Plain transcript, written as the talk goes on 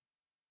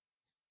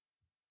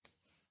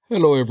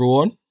Hello,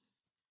 everyone.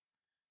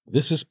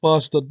 This is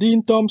Pastor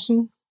Dean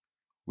Thompson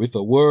with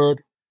a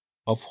word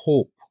of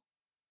hope.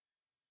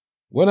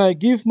 When I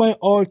give my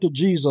all to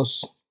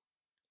Jesus,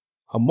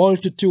 a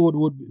multitude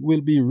will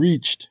be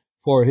reached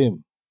for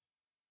him.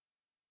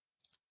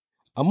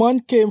 A man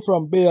came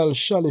from Baal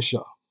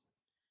Shalisha,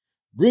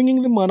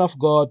 bringing the man of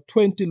God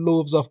 20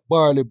 loaves of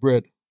barley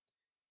bread,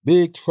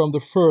 baked from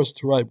the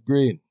first ripe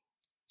grain,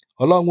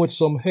 along with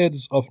some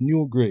heads of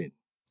new grain.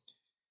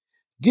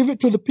 Give it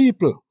to the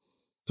people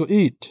to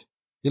eat,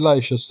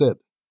 Elisha said.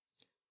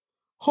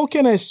 How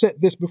can I set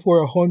this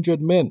before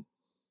 100 men?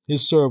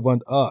 His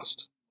servant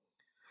asked.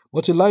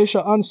 But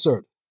Elisha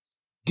answered,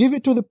 Give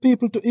it to the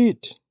people to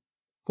eat,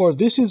 for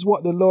this is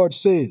what the Lord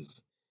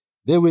says.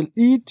 They will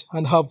eat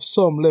and have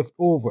some left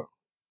over.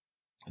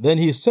 Then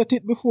he set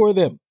it before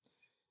them,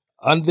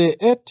 and they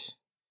ate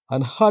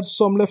and had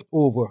some left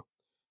over,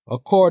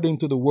 according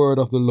to the word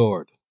of the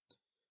Lord.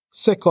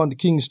 2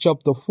 Kings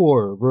chapter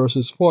 4,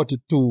 verses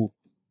 42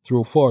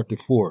 through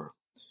 44.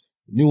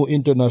 New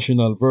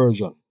International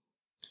Version.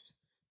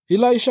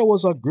 Elisha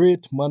was a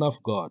great man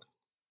of God.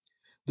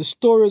 The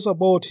stories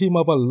about him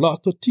have a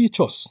lot to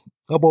teach us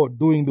about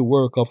doing the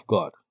work of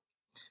God.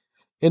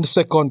 In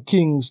 2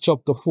 Kings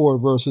chapter 4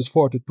 verses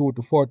 42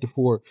 to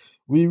 44,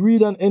 we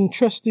read an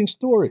interesting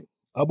story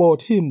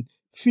about him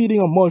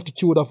feeding a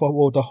multitude of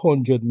about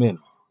 100 men,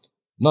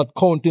 not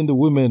counting the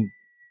women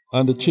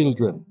and the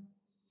children.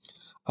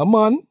 A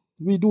man,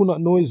 we do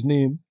not know his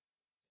name,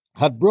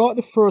 had brought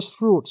the first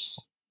fruits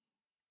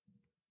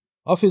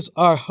of his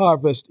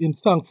harvest in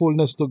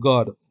thankfulness to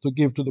God to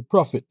give to the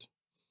prophet.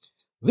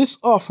 This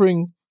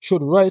offering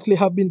should rightly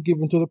have been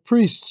given to the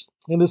priests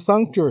in the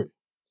sanctuary.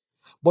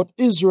 But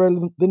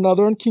Israel, the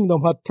northern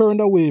kingdom, had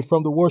turned away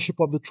from the worship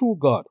of the true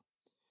God,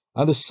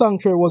 and the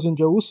sanctuary was in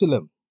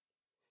Jerusalem,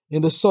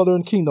 in the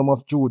southern kingdom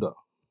of Judah.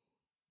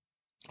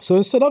 So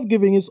instead of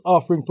giving his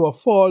offering to a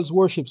false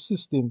worship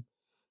system,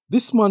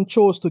 this man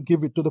chose to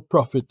give it to the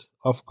prophet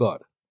of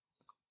God.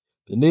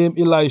 The name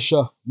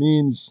Elisha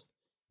means,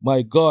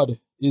 My God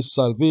is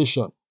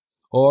salvation,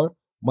 or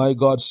My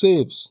God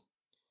saves.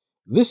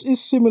 This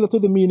is similar to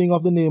the meaning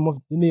of the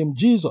name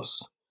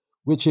Jesus,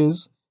 which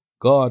is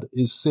God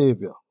is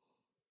Savior.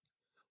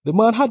 The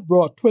man had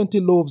brought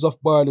 20 loaves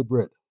of barley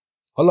bread,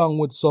 along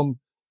with some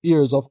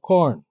ears of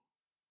corn.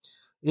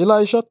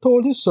 Elisha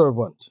told his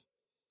servant,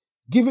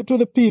 Give it to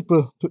the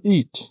people to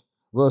eat.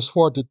 Verse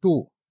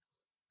 42.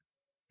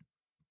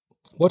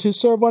 But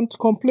his servant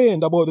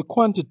complained about the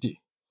quantity.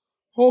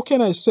 How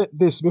can I set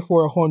this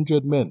before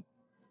 100 men?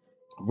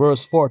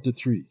 Verse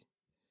 43.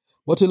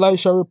 But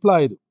Elisha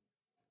replied,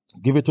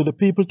 Give it to the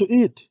people to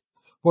eat.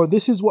 For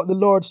this is what the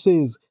Lord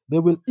says, they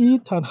will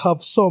eat and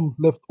have some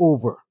left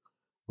over.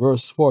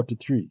 Verse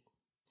 43.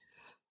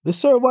 The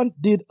servant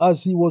did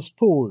as he was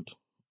told,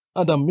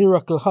 and a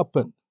miracle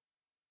happened.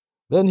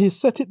 Then he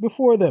set it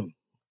before them,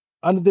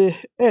 and they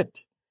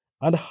ate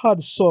and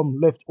had some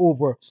left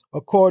over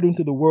according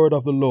to the word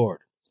of the Lord.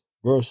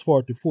 Verse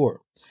 44.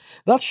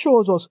 That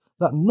shows us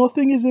that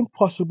nothing is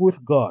impossible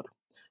with God,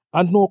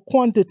 and no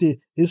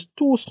quantity is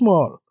too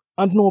small,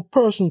 and no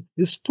person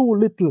is too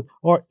little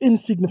or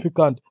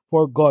insignificant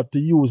for God to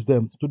use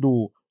them to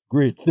do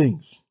great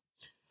things.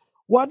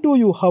 What do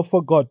you have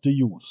for God to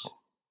use?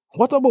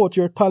 What about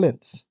your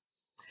talents?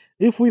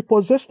 If we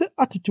possess the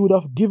attitude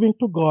of giving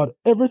to God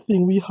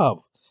everything we have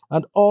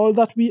and all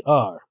that we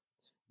are,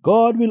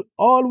 God will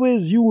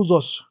always use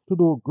us to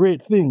do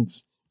great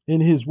things in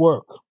His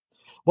work.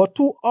 But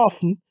too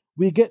often,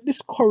 we get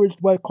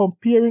discouraged by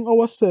comparing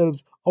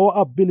ourselves, our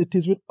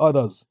abilities with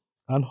others,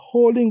 and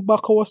holding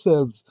back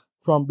ourselves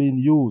from being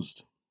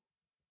used.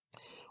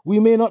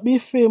 We may not be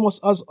famous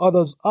as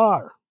others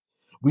are.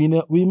 We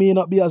may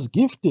not be as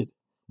gifted,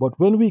 but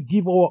when we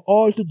give our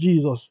all to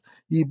Jesus,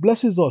 He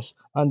blesses us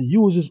and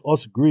uses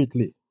us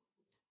greatly.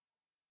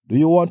 Do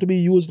you want to be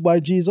used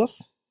by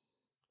Jesus?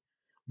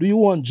 Do you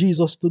want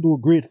Jesus to do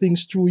great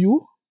things through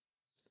you?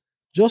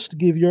 Just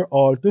give your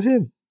all to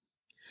Him.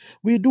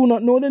 We do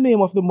not know the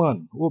name of the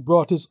man who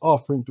brought his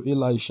offering to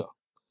Elisha.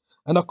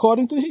 And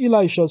according to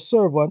Elisha's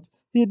servant,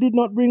 he did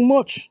not bring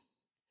much,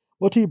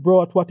 but he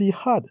brought what he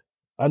had,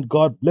 and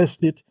God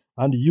blessed it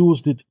and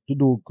used it to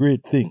do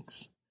great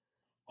things.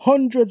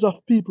 Hundreds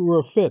of people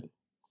were fed,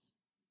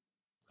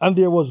 and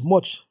there was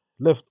much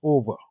left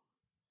over.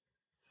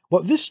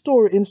 But this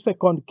story in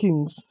 2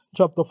 Kings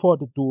chapter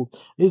 42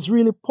 is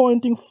really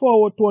pointing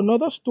forward to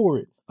another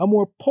story, a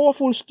more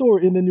powerful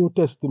story in the New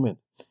Testament.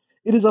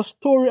 It is a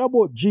story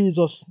about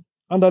Jesus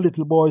and a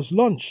little boy's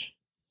lunch.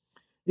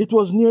 It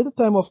was near the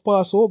time of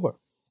Passover.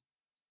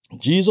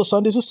 Jesus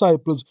and his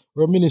disciples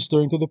were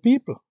ministering to the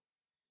people.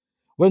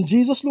 When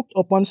Jesus looked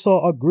up and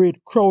saw a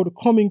great crowd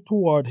coming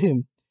toward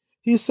him,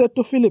 he said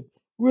to Philip,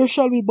 Where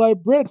shall we buy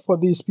bread for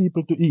these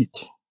people to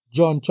eat?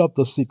 John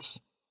chapter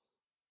 6,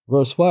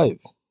 verse 5.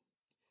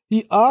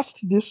 He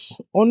asked this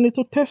only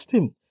to test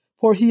him,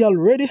 for he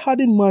already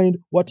had in mind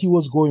what he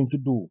was going to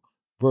do.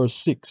 Verse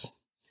 6.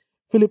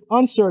 Philip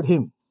answered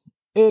him,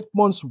 8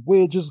 months'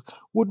 wages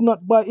would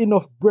not buy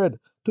enough bread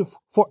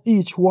for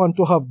each one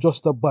to have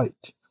just a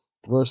bite.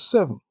 Verse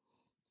 7.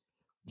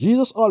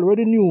 Jesus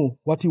already knew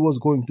what he was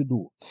going to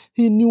do.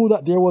 He knew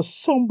that there was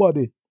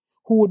somebody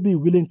who would be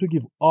willing to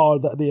give all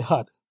that they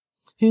had.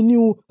 He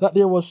knew that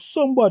there was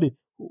somebody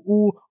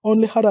who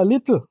only had a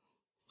little,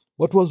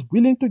 but was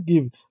willing to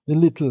give the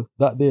little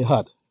that they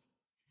had.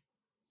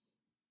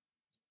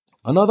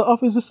 Another of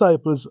his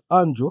disciples,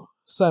 Andrew,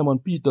 Simon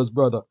Peter's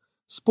brother,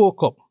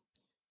 spoke up.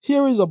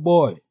 Here is a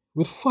boy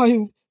with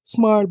 5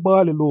 small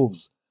barley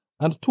loaves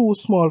and 2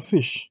 small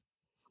fish.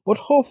 But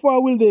how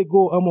far will they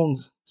go among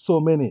so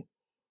many?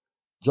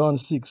 John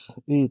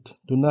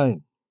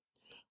 6:8-9.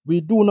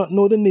 We do not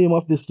know the name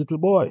of this little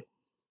boy.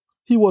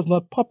 He was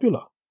not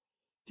popular.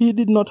 He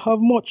did not have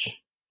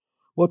much.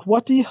 But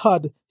what he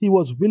had, he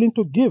was willing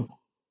to give.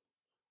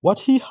 What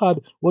he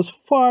had was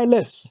far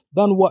less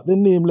than what the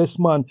nameless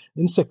man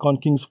in 2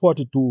 Kings 4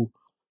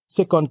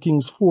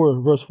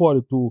 verse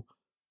 42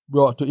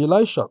 brought to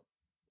Elisha.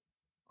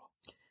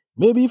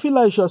 Maybe if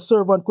Elisha's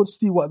servant could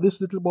see what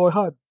this little boy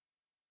had,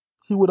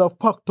 he would have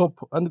packed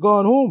up and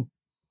gone home.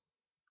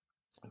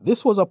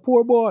 This was a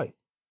poor boy.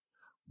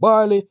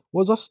 Barley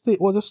was a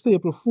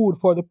staple food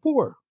for the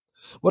poor.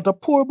 But a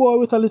poor boy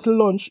with a little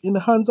lunch in the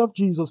hands of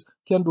Jesus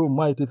can do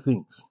mighty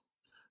things.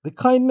 The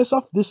kindness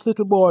of this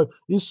little boy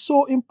is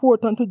so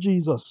important to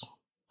Jesus.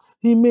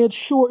 He made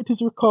sure it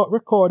is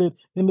recorded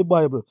in the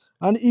Bible,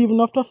 and even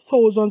after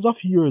thousands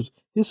of years,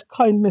 his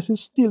kindness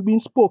is still being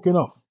spoken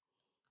of,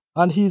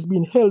 and he's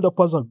been held up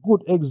as a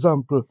good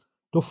example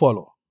to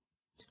follow.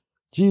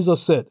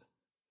 Jesus said,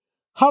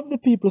 "Have the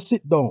people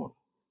sit down."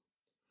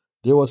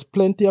 There was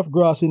plenty of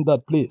grass in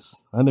that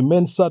place, and the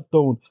men sat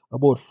down,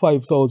 about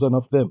 5,000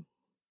 of them.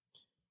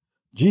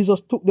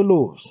 Jesus took the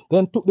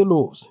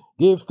loaves,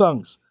 gave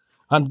thanks,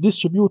 and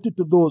distributed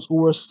to those who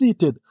were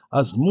seated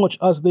as much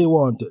as they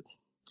wanted.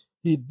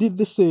 He did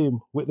the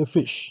same with the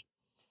fish.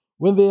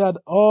 When they had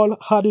all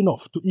had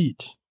enough to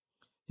eat,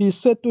 he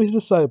said to his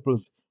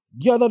disciples,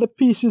 "Gather the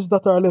pieces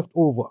that are left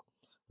over.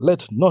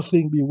 Let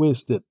nothing be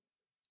wasted."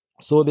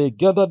 So they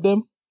gathered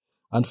them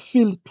and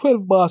filled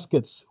 12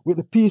 baskets with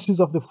the pieces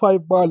of the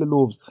 5 barley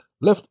loaves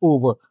left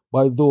over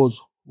by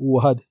those who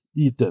had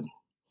eaten.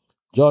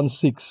 John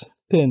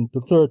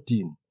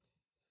 6:10-13.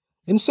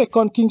 In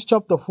 2 Kings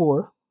chapter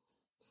 4,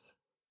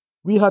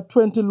 we had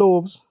 20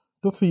 loaves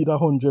to feed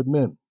 100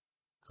 men,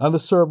 and the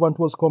servant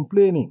was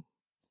complaining.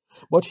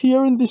 But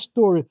here in this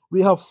story,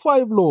 we have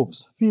 5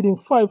 loaves feeding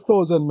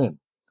 5,000 men,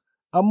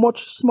 a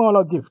much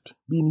smaller gift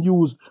being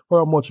used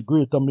for a much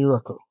greater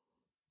miracle.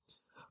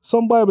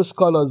 Some Bible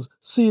scholars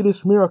see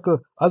this miracle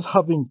as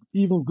having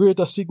even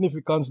greater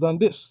significance than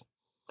this.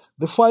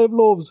 The 5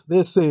 loaves,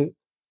 they say,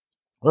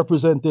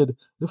 represented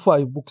the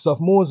 5 books of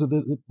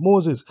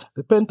Moses,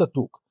 the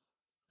Pentateuch,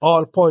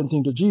 all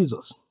pointing to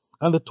Jesus.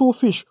 And the 2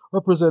 fish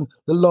represent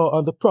the law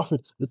and the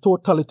prophet, the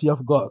totality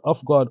of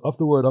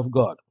the word of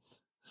God.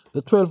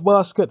 The 12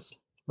 baskets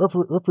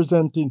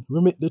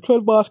the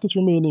 12 baskets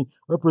remaining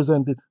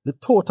represented the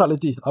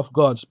totality of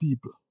God's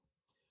people.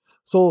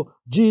 So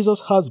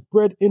Jesus has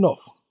bread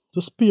enough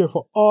to spare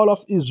for all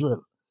of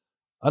Israel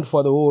and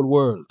for the whole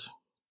world.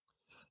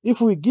 If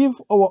we give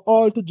our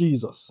all to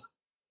Jesus,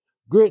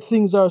 great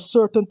things are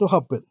certain to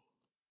happen.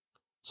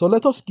 So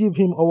let us give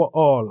him our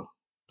all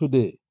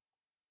today.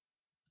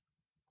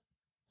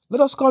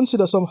 Let us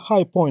consider some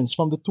high points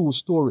from the 2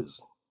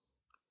 stories.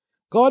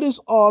 God is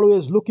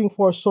always looking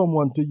for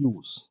someone to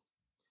use.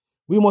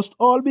 We must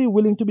all be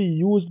willing to be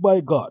used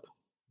by God.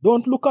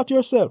 Don't look at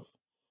yourself.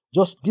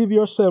 Just give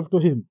yourself to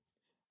him,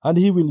 and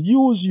he will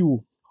use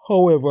you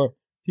however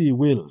he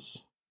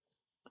wills.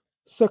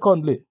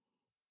 Secondly,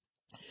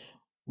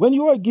 when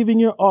you are giving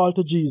your all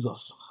to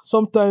Jesus,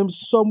 sometimes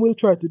some will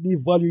try to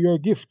devalue your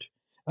gift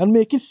and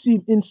make it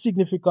seem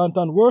insignificant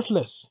and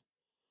worthless.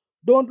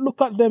 Don't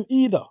look at them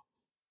either.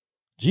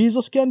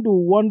 Jesus can do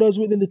wonders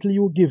with the little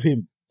you give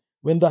him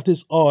when that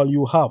is all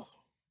you have.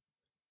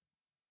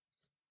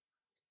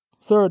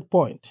 Third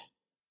point,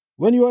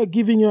 when you are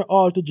giving your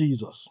all to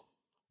Jesus,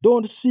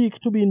 don't seek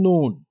to be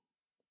known.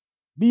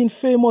 Being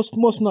famous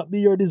must not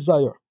be your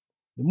desire.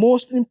 The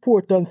most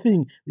important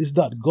thing is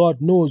that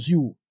God knows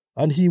you,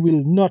 and he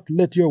will not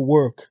let your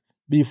work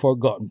be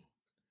forgotten.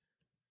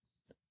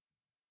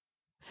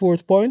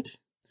 Fourth point,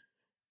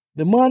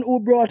 the man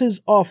who brought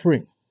his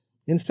offering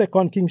in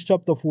 2 Kings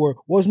chapter 4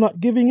 was not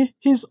giving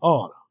his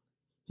all.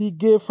 He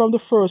gave from the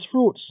first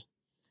fruits.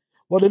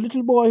 But the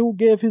little boy who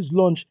gave his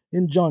lunch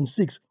in John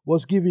 6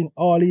 was giving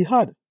all he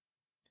had.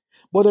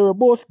 But they were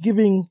both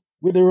giving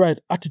with the right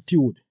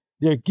attitude.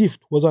 Their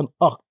gift was an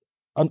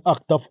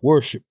act of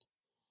worship.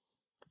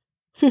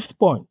 Fifth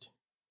point,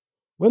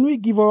 when we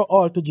give our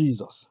all to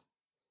Jesus,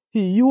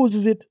 he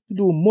uses it to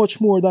do much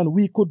more than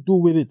we could do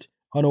with it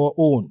on our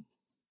own.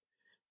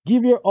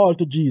 Give your all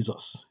to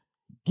Jesus.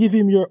 Give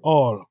him your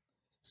all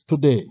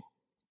today.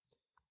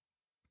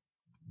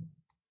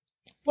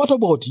 What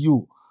about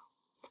you?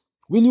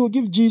 Will you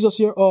give Jesus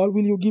your all?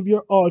 Will you give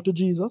your all to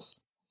Jesus?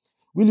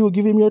 Will you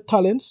give him your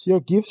talents, your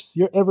gifts,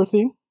 your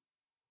everything?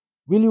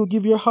 Will you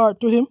give your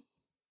heart to him?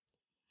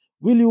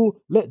 Will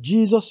you let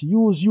Jesus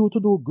use you to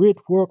do great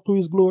work to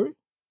his glory?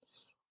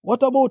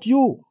 What about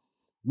you?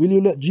 Will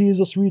you let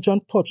Jesus reach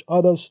and touch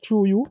others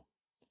through you?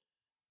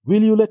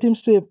 Will you let him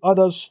save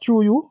others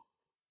through you?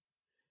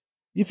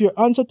 If your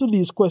answer to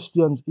these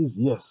questions is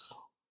yes,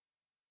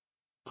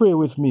 pray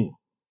with me.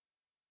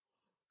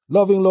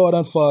 Loving Lord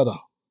and Father,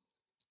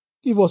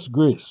 give us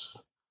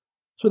grace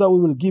so that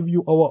we will give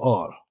you our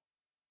all,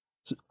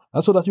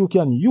 and so that you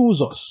can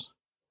use us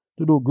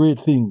to do great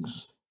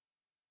things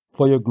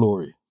for your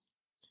glory.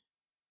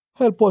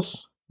 Help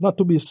us not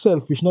to be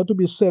selfish, not to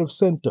be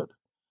self-centered,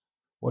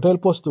 but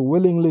help us to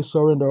willingly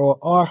surrender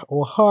our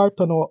heart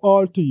and our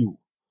all to you,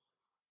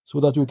 so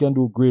that we can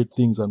do great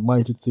things and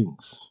mighty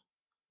things.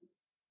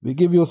 We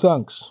give you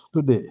thanks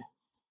today.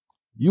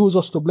 Use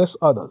us to bless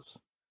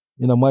others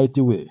in a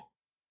mighty way.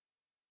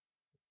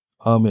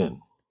 Amen.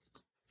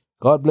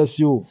 God bless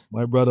you,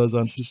 my brothers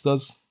and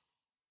sisters.